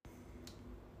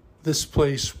This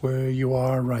place where you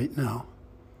are right now,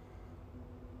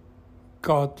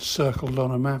 God circled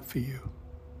on a map for you.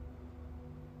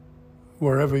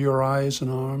 Wherever your eyes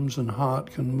and arms and heart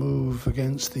can move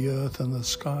against the earth and the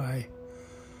sky,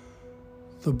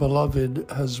 the Beloved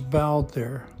has bowed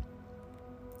there.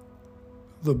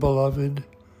 The Beloved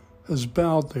has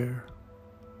bowed there,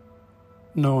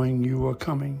 knowing you are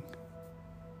coming.